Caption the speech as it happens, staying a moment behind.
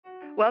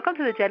Welcome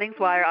to the Jennings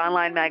Wire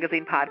Online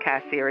Magazine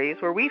podcast series,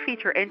 where we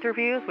feature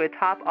interviews with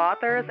top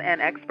authors and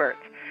experts.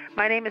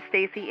 My name is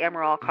Stacey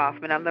Amaral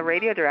Kaufman. I'm the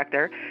radio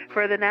director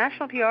for the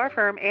national PR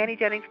firm Annie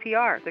Jennings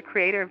PR, the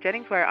creator of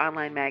Jennings Wire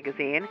Online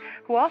Magazine,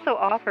 who also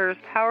offers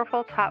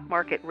powerful top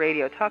market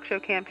radio talk show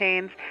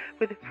campaigns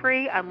with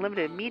free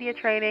unlimited media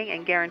training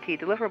and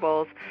guaranteed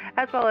deliverables,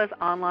 as well as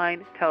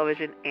online,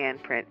 television,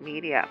 and print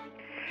media.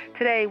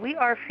 Today, we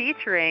are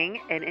featuring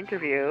an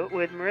interview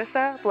with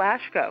Marisa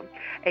Blaszko,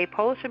 a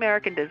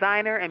Polish-American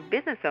designer and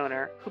business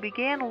owner who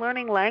began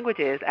learning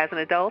languages as an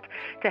adult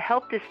to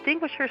help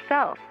distinguish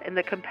herself in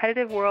the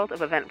competitive world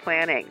of event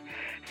planning.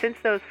 Since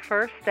those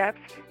first steps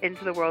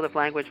into the world of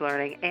language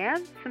learning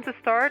and since the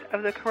start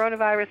of the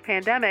coronavirus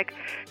pandemic,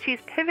 she's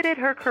pivoted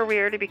her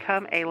career to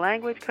become a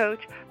language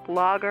coach,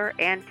 blogger,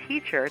 and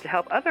teacher to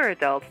help other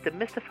adults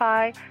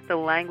demystify the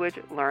language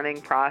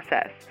learning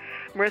process.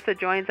 Marisa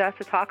joins us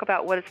to talk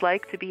about what it's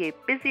like to be a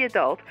busy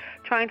adult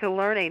trying to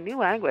learn a new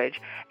language,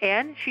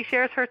 and she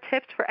shares her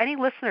tips for any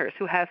listeners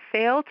who have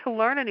failed to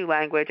learn a new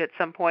language at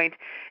some point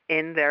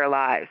in their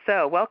lives.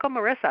 So, welcome,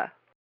 Marisa.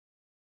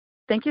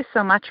 Thank you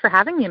so much for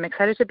having me. I'm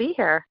excited to be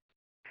here.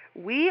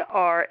 We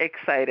are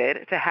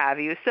excited to have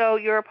you. So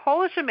you're a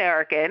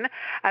Polish-American.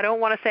 I don't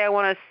want to say I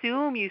want to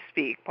assume you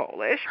speak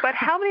Polish, but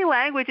how many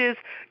languages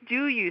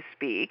do you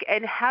speak,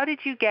 and how did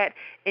you get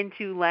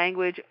into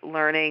language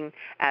learning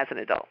as an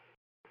adult?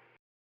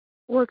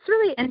 Well, it's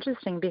really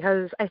interesting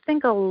because I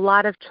think a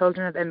lot of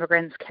children of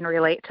immigrants can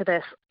relate to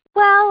this.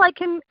 Well, I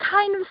can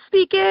kind of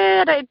speak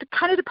it. It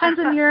kind of depends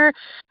on your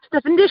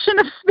definition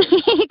of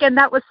speak, and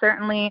that was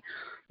certainly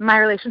my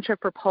relationship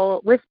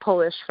with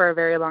Polish for a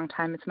very long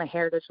time. It's my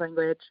heritage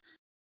language.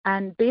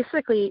 And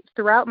basically,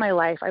 throughout my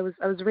life, I was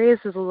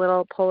raised as a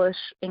little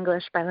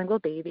Polish-English bilingual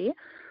baby.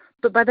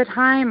 But by the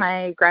time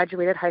I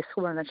graduated high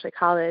school and eventually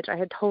college, I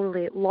had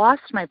totally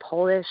lost my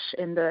Polish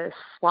in the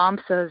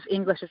swamps of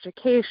English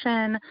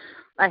education.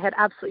 I had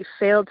absolutely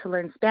failed to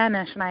learn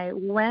Spanish, and I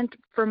went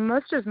for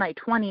most of my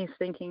 20s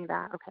thinking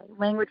that, okay,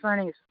 language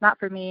learning is not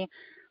for me,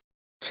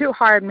 too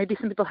hard, maybe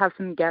some people have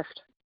some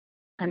gift,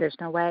 and there's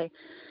no way.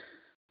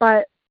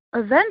 But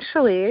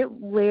eventually,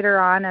 later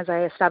on, as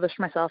I established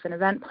myself in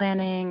event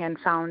planning and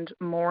found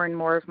more and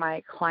more of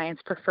my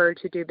clients preferred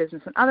to do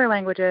business in other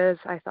languages,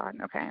 I thought,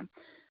 okay,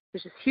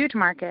 there's this huge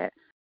market.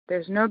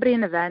 There's nobody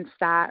in events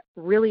that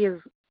really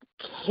is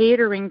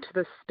catering to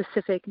the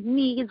specific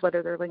needs,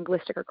 whether they're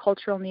linguistic or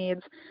cultural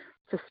needs,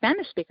 to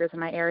Spanish speakers in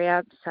my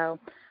area. So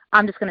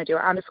I'm just going to do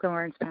it. I'm just going to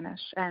learn Spanish.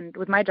 And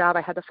with my job,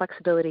 I had the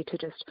flexibility to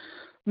just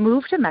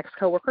move to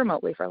Mexico, work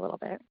remotely for a little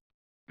bit.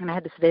 And I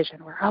had this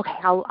vision where, okay,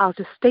 I'll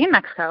just stay in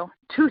Mexico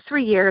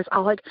 2-3 years.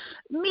 I'll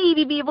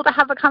maybe be able to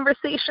have a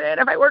conversation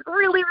if I work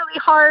really, really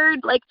hard.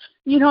 I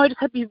just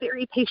have to be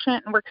very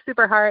patient and work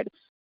super hard.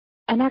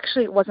 And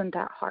actually, it wasn't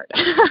that hard.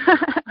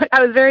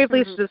 I was very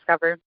pleased to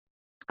discover.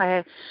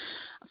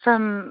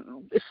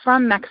 From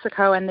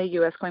Mexico and the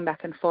U.S. going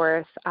back and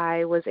forth,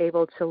 I was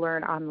able to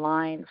learn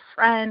online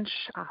French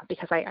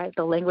because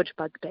the language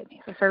bug bit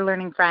me. So I started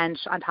learning French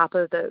on top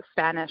of the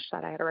Spanish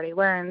that I had already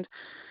learned,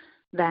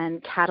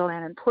 then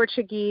Catalan and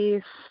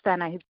Portuguese.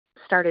 Then I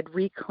started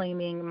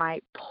reclaiming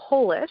my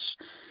Polish,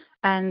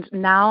 and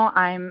now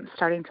I'm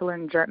starting to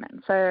learn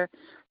German. So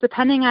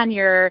depending on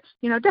your,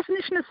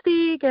 definition of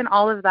speak and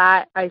all of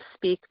that, I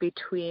speak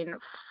between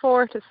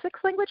 4 to 6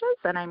 languages,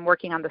 and I'm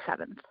working on the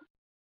 7th.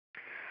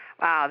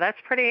 Wow, that's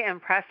pretty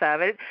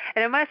impressive. And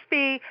it must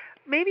be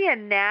maybe a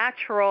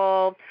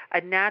natural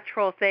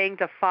thing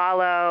to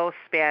follow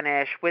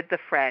Spanish with the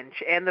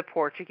French and the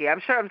Portuguese.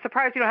 I'm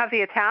surprised you don't have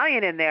the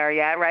Italian in there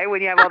yet, right?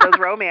 When you have all those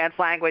Romance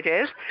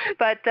languages.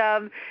 But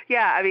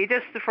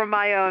just from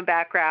my own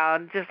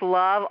background, just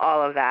love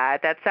all of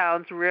that. That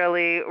sounds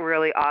really,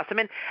 really awesome.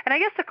 And I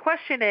guess the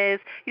question is,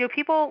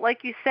 people,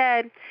 like you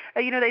said,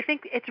 they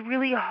think it's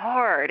really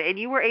hard, and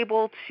you were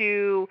able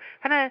to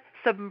kind of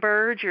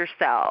submerge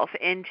yourself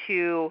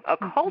into a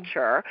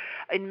culture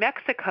in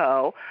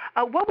Mexico.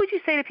 What would you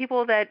say to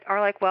people that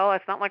are like, well,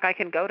 it's not like I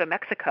can go to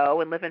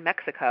Mexico and live in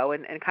Mexico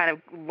and kind of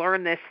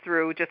learn this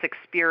through just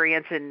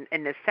experience and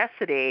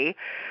necessity?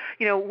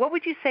 What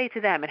would you say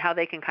to them and how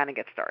they can kind of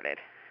get started?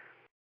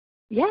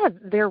 Yeah,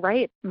 they're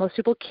right. Most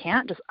people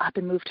can't just up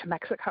and move to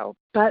Mexico.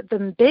 But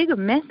the big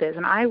myth is,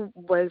 and I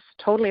was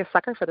totally a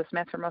sucker for this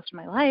myth for most of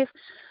my life,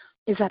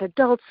 is that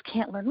adults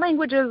can't learn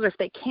languages, or if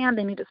they can,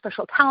 they need a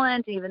special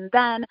talent. Even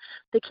then,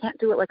 they can't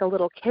do it like a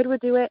little kid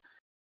would do it.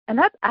 And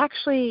that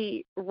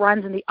actually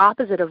runs in the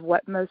opposite of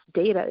what most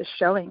data is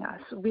showing us.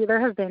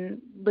 There have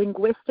been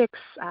linguistics,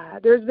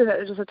 there's been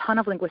just a ton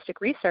of linguistic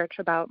research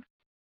about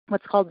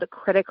what's called the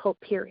critical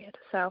period.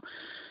 So,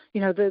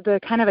 the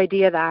kind of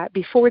idea that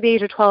before the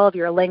age of 12,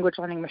 you're a language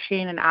learning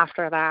machine, and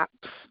after that,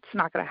 it's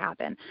not going to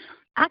happen.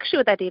 Actually,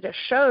 what that data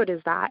showed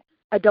is that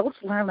adults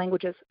learn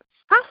languages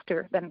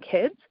faster than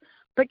kids,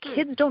 but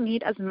kids don't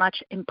need as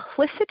much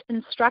implicit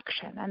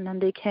instruction, and then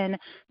they can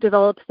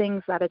develop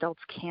things that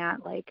adults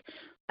can't, like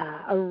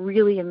a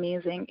really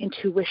amazing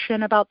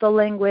intuition about the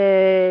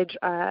language,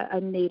 a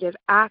native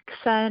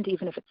accent,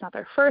 even if it's not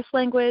their first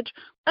language.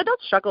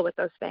 Adults struggle with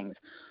those things.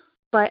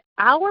 But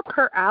hour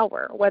per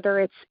hour, whether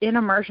it's in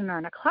immersion or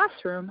in a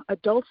classroom,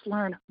 adults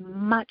learn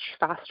much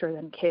faster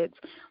than kids.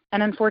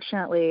 And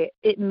unfortunately,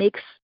 it makes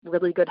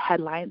really good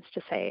headlines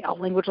to say, oh,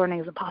 language learning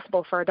is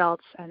impossible for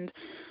adults. And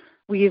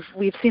we've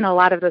seen a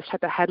lot of those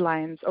type of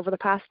headlines over the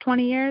past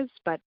 20 years,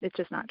 but it's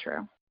just not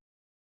true.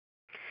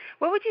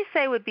 What would you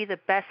say would be the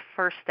best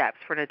first steps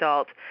for an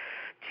adult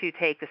to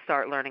take to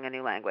start learning a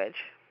new language?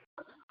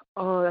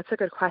 Oh, that's a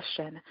good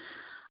question.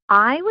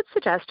 I would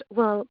suggest,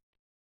 well,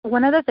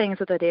 one of the things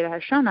that the data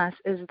has shown us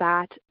is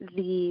that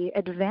the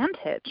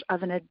advantage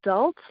of an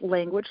adult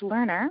language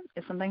learner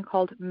is something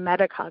called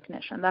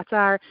metacognition. That's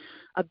our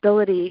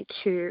ability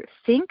to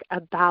think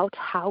about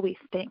how we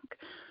think.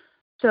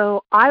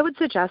 So I would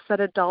suggest that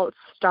adults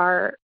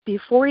start,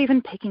 before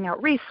even picking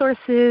out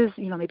resources,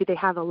 maybe they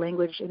have a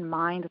language in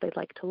mind that they'd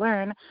like to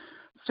learn,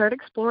 start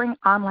exploring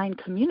online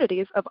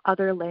communities of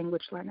other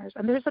language learners.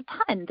 And there's a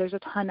ton. There's a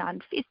ton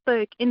on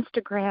Facebook,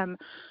 Instagram,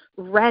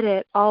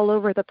 Reddit, all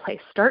over the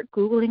place. Start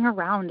Googling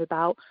around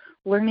about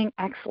learning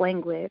X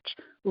language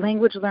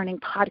learning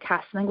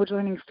podcasts, language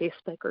learning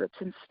Facebook groups,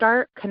 and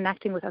start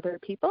connecting with other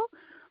people.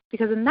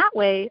 Because in that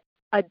way,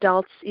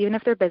 adults, even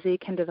if they're busy,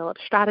 can develop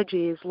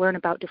strategies, learn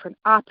about different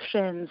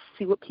options,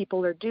 see what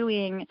people are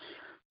doing,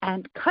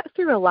 and cut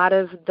through a lot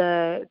of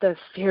the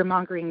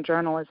fear-mongering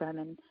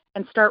journalism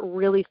and start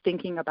really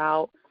thinking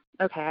about,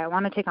 okay, I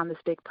want to take on this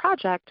big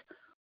project.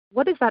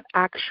 What is that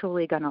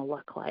actually going to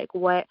look like?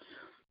 What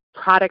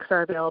products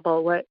are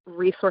available? What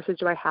resources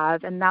do I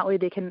have? And that way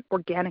they can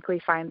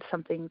organically find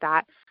something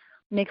that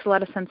makes a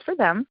lot of sense for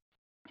them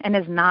and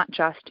is not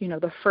just,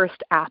 the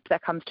first app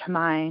that comes to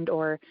mind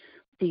or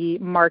the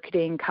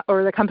marketing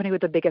or the company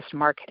with the biggest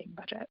marketing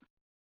budget.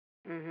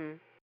 Mm-hmm.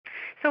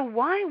 So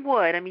why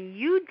would,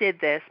 you did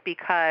this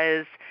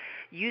because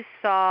you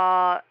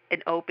saw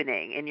an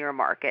opening in your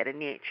market, a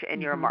niche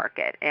in your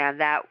market, and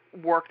that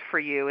worked for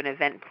you in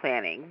event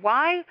planning.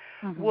 Why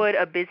would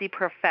a busy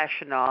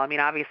professional,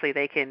 obviously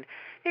they can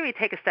maybe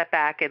take a step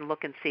back and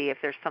look and see if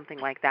there's something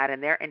like that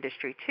in their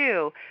industry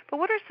too, but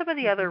what are some of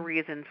the other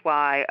reasons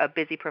why a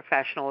busy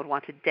professional would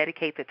want to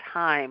dedicate the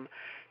time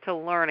to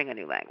learning a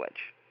new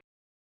language?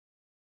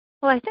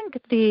 Well, I think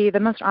the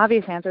most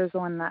obvious answer is the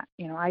one that,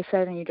 I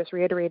said and you just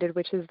reiterated,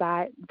 which is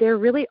that there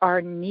really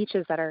are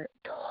niches that are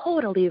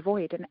totally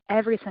void in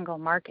every single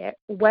market,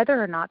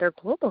 whether or not they're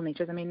global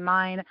niches.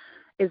 Mine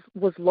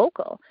was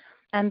local,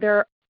 and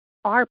there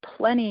are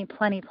plenty of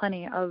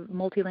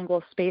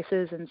multilingual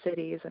spaces and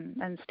cities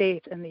and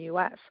states in the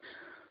U.S.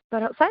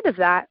 But outside of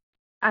that,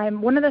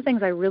 one of the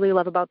things I really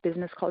love about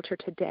business culture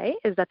today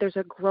is that there's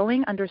a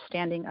growing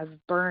understanding of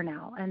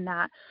burnout, and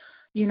that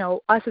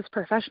us as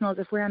professionals,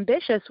 if we're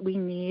ambitious, we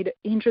need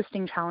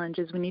interesting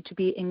challenges. We need to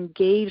be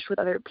engaged with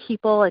other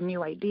people and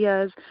new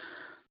ideas.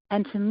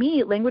 And to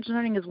me, language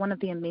learning is one of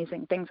the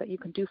amazing things that you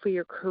can do for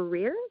your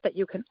career that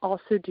you can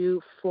also do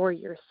for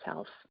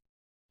yourself.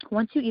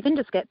 Once you even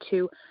just get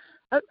to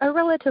a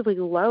relatively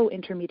low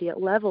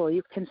intermediate level,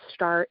 you can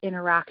start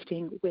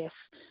interacting with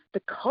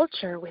the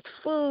culture, with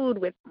food,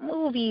 with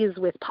movies,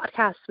 with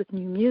podcasts, with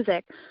new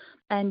music,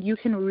 and you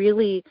can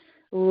really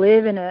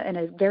live in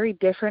a very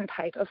different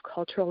type of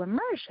cultural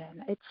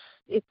immersion.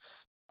 It's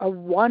a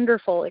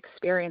wonderful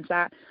experience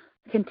that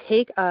can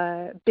take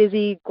a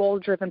busy,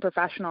 goal-driven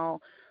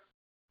professional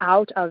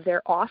out of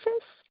their office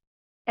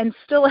and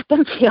still let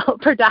them feel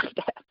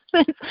productive.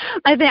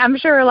 I'm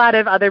sure a lot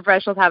of other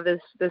professionals have this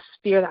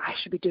fear that I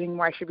should be doing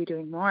more,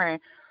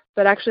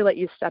 but actually let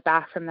you step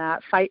back from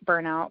that, fight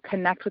burnout,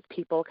 connect with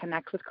people,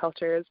 connect with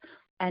cultures,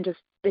 and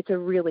it's a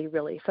really,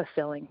 really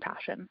fulfilling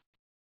passion.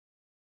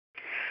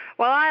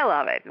 Well, I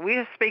love it. We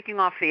were speaking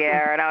off the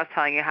air, and I was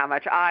telling you how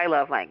much I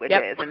love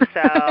languages. And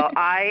so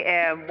I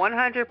am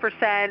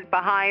 100%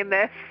 behind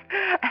this,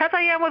 as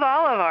I am with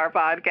all of our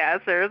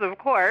podcasters, of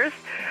course.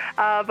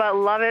 But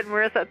love it,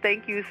 Marissa.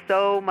 Thank you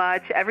so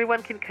much.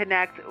 Everyone can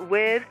connect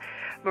with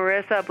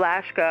Marissa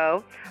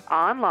Blaszko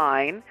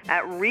online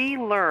at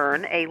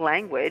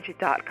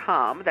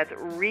relearnalanguage.com. That's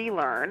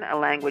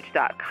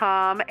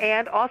relearnalanguage.com,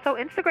 and also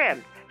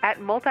Instagram at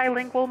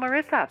Multilingual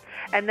Marissa,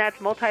 and that's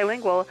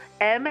multilingual,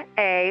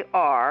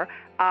 Marissa.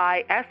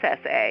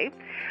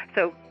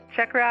 So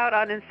check her out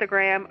on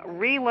Instagram,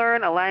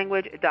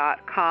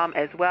 relearnalanguage.com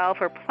as well,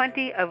 for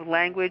plenty of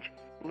language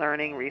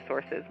learning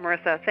resources.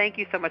 Marissa, thank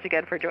you so much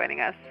again for joining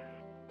us.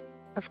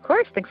 Of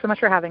course. Thanks so much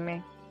for having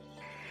me.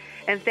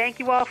 And thank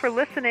you all for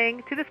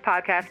listening to this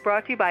podcast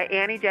brought to you by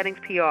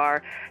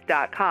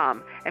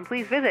AnnieJenningsPR.com. And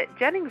please visit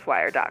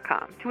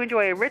JenningsWire.com to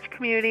enjoy a rich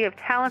community of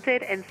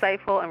talented,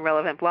 insightful, and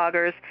relevant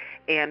bloggers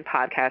and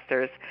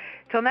podcasters.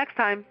 Till next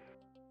time.